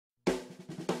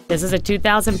This is a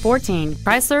 2014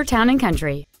 Chrysler Town &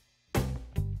 Country.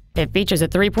 It features a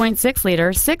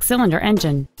 3.6-liter six-cylinder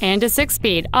engine and a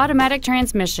 6-speed automatic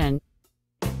transmission.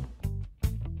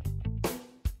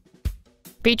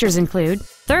 Features include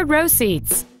third-row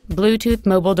seats, Bluetooth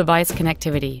mobile device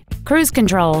connectivity, cruise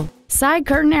control, side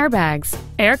curtain airbags,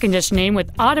 air conditioning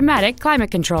with automatic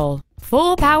climate control,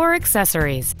 full power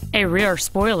accessories, a rear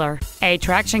spoiler, a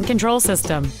traction control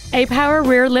system, a power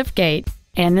rear liftgate,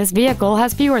 and this vehicle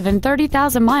has fewer than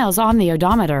 30,000 miles on the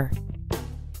odometer.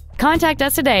 Contact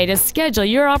us today to schedule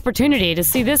your opportunity to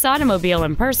see this automobile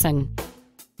in person.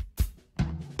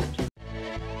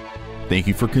 Thank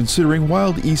you for considering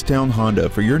Wild Easttown Honda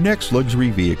for your next luxury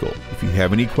vehicle. If you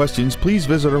have any questions, please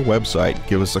visit our website,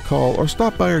 give us a call, or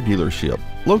stop by our dealership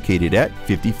located at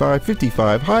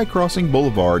 5555 High Crossing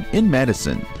Boulevard in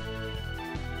Madison.